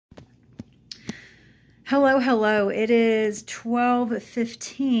Hello, hello. It is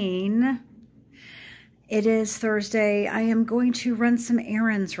 12:15. It is Thursday. I am going to run some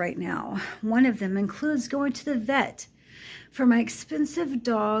errands right now. One of them includes going to the vet for my expensive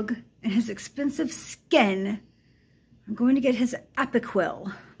dog and his expensive skin. I'm going to get his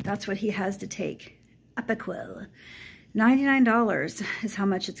Epiquil. That's what he has to take. Epiquil. $99 is how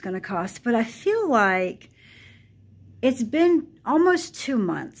much it's going to cost. But I feel like it's been almost 2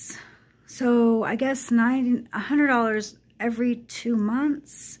 months. So I guess $100 every 2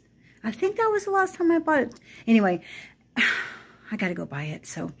 months. I think that was the last time I bought it. Anyway, I got to go buy it.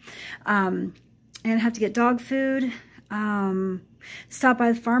 So, and I have to get dog food. Stop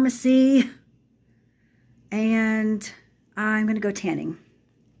by the pharmacy. And I'm going to go tanning.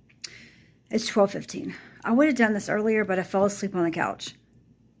 It's 12:15. I would have done this earlier, but I fell asleep on the couch.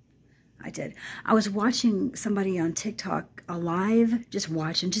 I did. I was watching somebody on TikTok live, just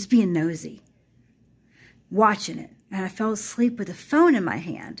being nosy. Watching it. And I fell asleep with the phone in my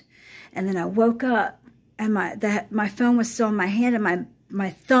hand. And then I woke up and my phone was still in my hand, and my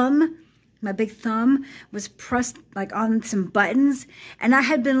thumb, my big thumb, was pressed like on some buttons. And I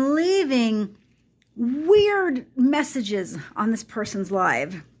had been leaving weird messages on this person's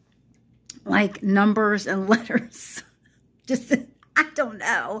live. Like numbers and letters. Just, I don't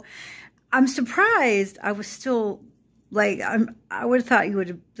know. I'm surprised I was still, like, I would have thought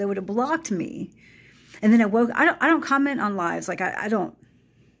they would have blocked me. And then I woke, I don't comment on lives. Like, I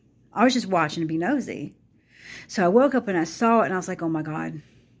was just watching to be nosy. So I woke up and I saw it and I was like, oh my God.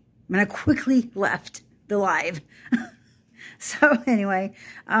 And I quickly left the live. So anyway,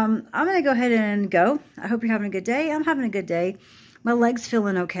 I'm going to go ahead and go. I hope you're having a good day. I'm having a good day. My leg's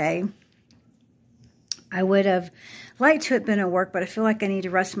feeling okay. I would have liked to have been at work, but I feel like I need to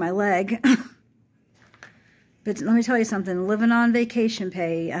rest my leg. But let me tell you something. Living on vacation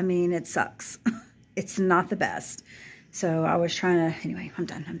pay, I mean, it sucks. It's not the best. So I was trying to, anyway, I'm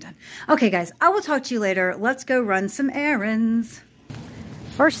done. Okay, guys, I will talk to you later. Let's go run some errands.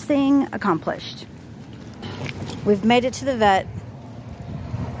 First thing accomplished. We've made it to the vet.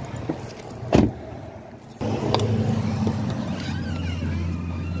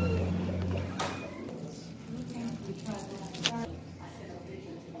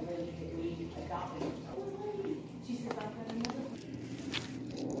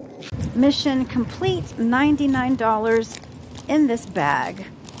 Mission complete, $99 in this bag.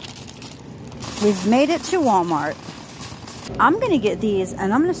 We've made it to Walmart. I'm going to get these,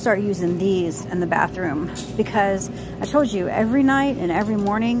 and I'm going to start using these in the bathroom because I told you every night and every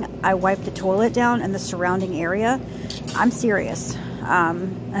morning I wipe the toilet down and the surrounding area. I'm serious.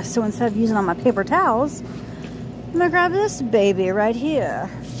 So instead of using all my paper towels, I'm going to grab this baby right here.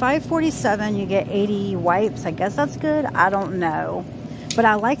 $5.47, you get 80 wipes. I guess that's good. I don't know. But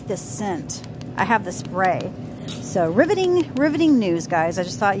I like this scent. I have the spray. So riveting news, guys. I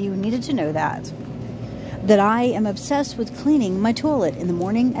just thought you needed to know that. That I am obsessed with cleaning my toilet in the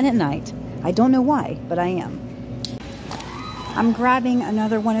morning and at night. I don't know why, but I am. I'm grabbing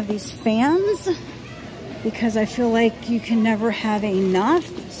another one of these fans because I feel like you can never have enough.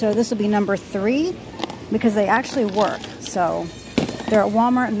 So this will be number 3 because they actually work. So they're at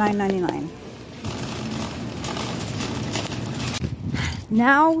Walmart, $9.99.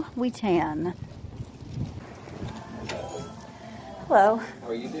 Now we tan. Hello. How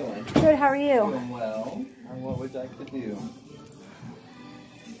are you doing? Good, how are you? Doing well. And what would you like to do?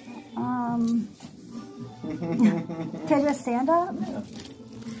 Can I just stand up? Yeah.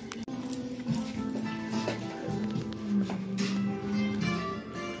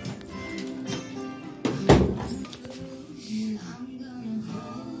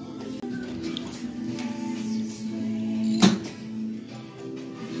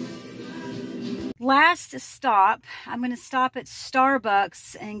 Last stop, I'm going to stop at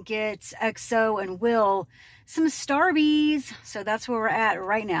Starbucks and get XO and Will some Starbies. So that's where we're at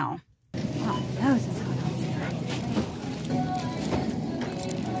right now. Oh, my nose is going on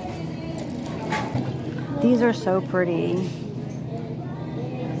there. These are so pretty.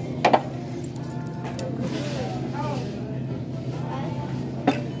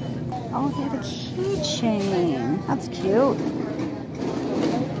 Oh, they have a keychain. That's cute.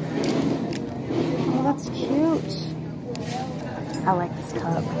 That's cute. I like this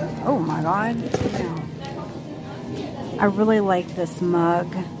cup. Oh my God. I really like this mug.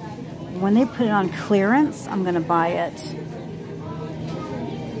 When they put it on clearance, I'm going to buy it.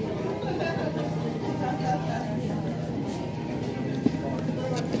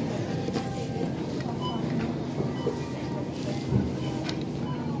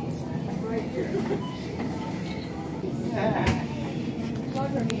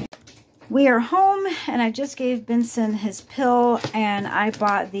 We are home, and I just gave Benson his pill, and I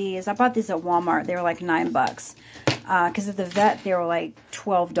bought these. I bought these at Walmart. They were like $9. Because at the vet, they were like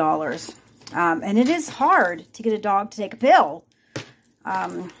 $12. And it is hard to get a dog to take a pill.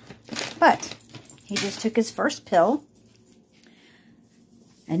 But he just took his first pill.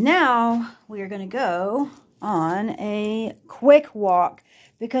 And now we are going to go on a quick walk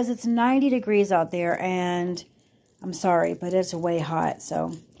because it's 90 degrees out there, and I'm sorry, but it's way hot,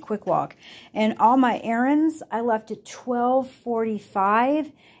 so quick walk. And all my errands, I left at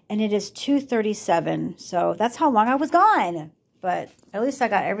 12:45, and it is 2:37, so that's how long I was gone. But at least I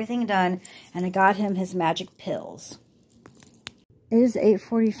got everything done, and I got him his magic pills. It is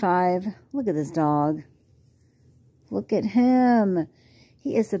 8:45. Look at this dog. Look at him.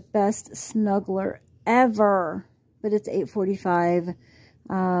 He is the best snuggler ever. But it's 8:45.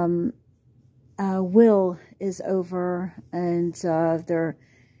 Will is over, and they're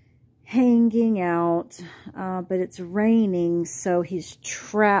hanging out, but it's raining, so he's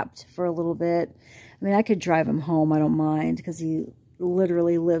trapped for a little bit. I mean, I could drive him home. I don't mind, because he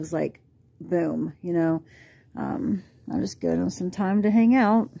literally lives like, boom, you know. I'll just give him some time to hang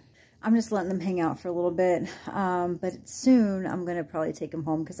out. I'm just letting them hang out for a little bit, but soon I'm going to probably take him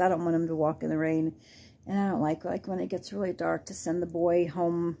home, because I don't want him to walk in the rain. And I don't like when it gets really dark to send the boy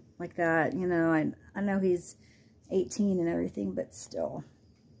home like that. You know, I know he's 18 and everything, but still,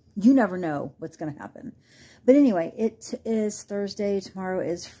 you never know what's going to happen. But anyway, it is Thursday. Tomorrow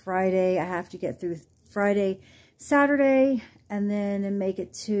is Friday. I have to get through Friday, Saturday, and then make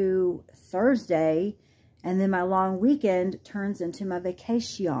it to Thursday. And then my long weekend turns into my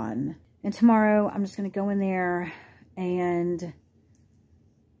vacation. And tomorrow, I'm just going to go in there and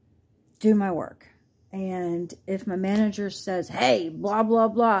do my work. And if my manager says, hey, blah, blah,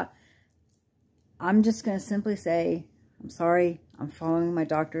 blah, I'm just going to simply say, I'm sorry, I'm following my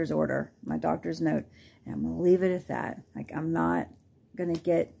doctor's order, my doctor's note, and I'm going to leave it at that. Like, I'm not going to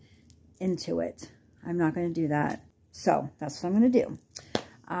get into it. I'm not going to do that. So that's what I'm going to do.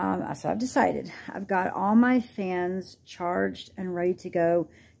 So I've decided. I've got all my fans charged and ready to go,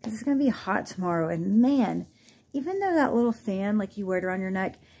 because it's going to be hot tomorrow. And man, even though that little fan, like you wear it around your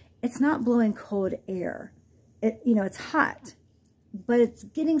neck, it's not blowing cold air. You know, it's hot, but it's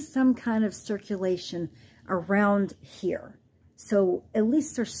getting some kind of circulation around here. So at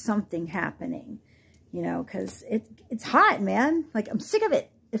least there's something happening, you know, because it's hot, man. Like, I'm sick of it.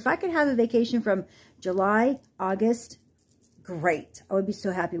 If I could have a vacation from July, August, great. I would be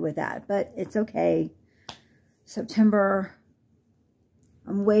so happy with that, but it's okay. September,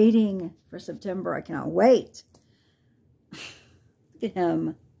 I'm waiting for September. I cannot wait. Look at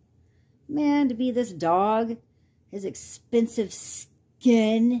him. Man, to be this dog, his expensive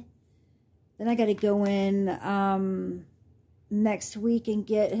skin. Then I got to go in next week and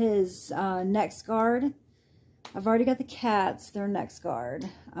get his neck guard. I've already got the cats, their neck guard,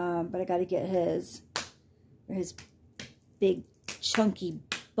 but I got to get his big chunky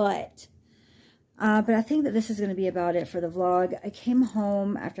butt. But I think that this is going to be about it for the vlog. I came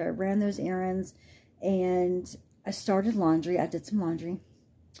home after I ran those errands, and I started laundry. I did some laundry.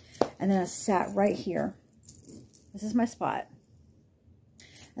 And then I sat right here. This is my spot.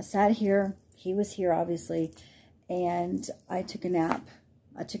 I sat here. He was here, obviously. And I took a nap.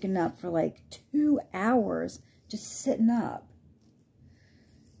 I took a nap for like 2 hours just sitting up.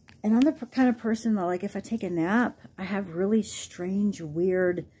 And I'm the kind of person that, like, if I take a nap, I have really strange,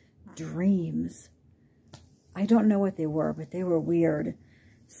 weird dreams. I don't know what they were, but they were weird.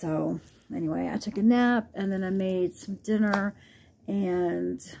 So, anyway, I took a nap, and then I made some dinner,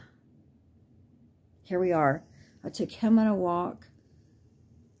 and here we are. I took him on a walk,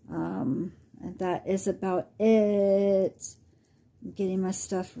 and that is about it. I'm getting my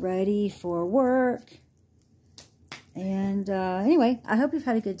stuff ready for work. And anyway, I hope you've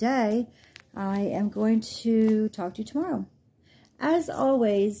had a good day. I am going to talk to you tomorrow. As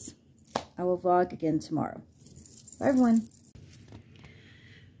always, I will vlog again tomorrow. Bye, everyone.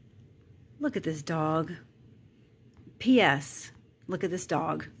 Look at this dog. P.S. Look at this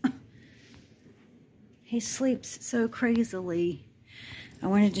dog. He sleeps so crazily. I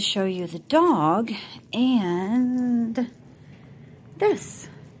wanted to show you the dog and this.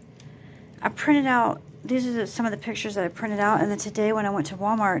 I printed out, these are some of the pictures that I printed out, and then today when I went to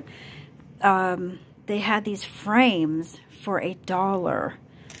Walmart, they had these frames for $1.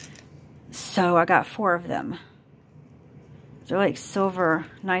 So I got 4 of them. They're like silver,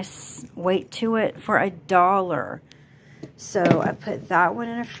 nice weight to it for $1. So I put that one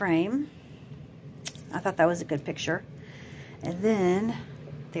in a frame. I thought that was a good picture. And then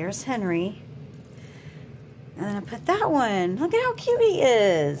there's Henry. And then I put that one. Look at how cute he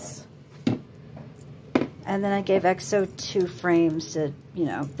is. And then I gave EXO 2 frames to, you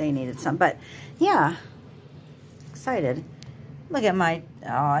know, they needed some. But, yeah, excited. Look at my, oh,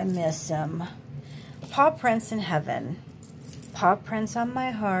 I miss him. Paw Prints in Heaven. Paw Prints on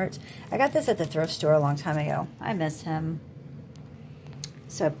My Heart. I got this at the thrift store a long time ago. I miss him.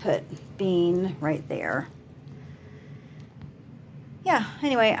 So I put Bean right there. Yeah,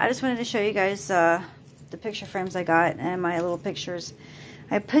 anyway, I just wanted to show you guys the picture frames I got and my little pictures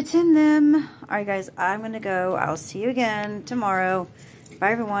I put in them. All right, guys, I'm going to go. I'll see you again tomorrow.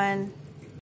 Bye, everyone.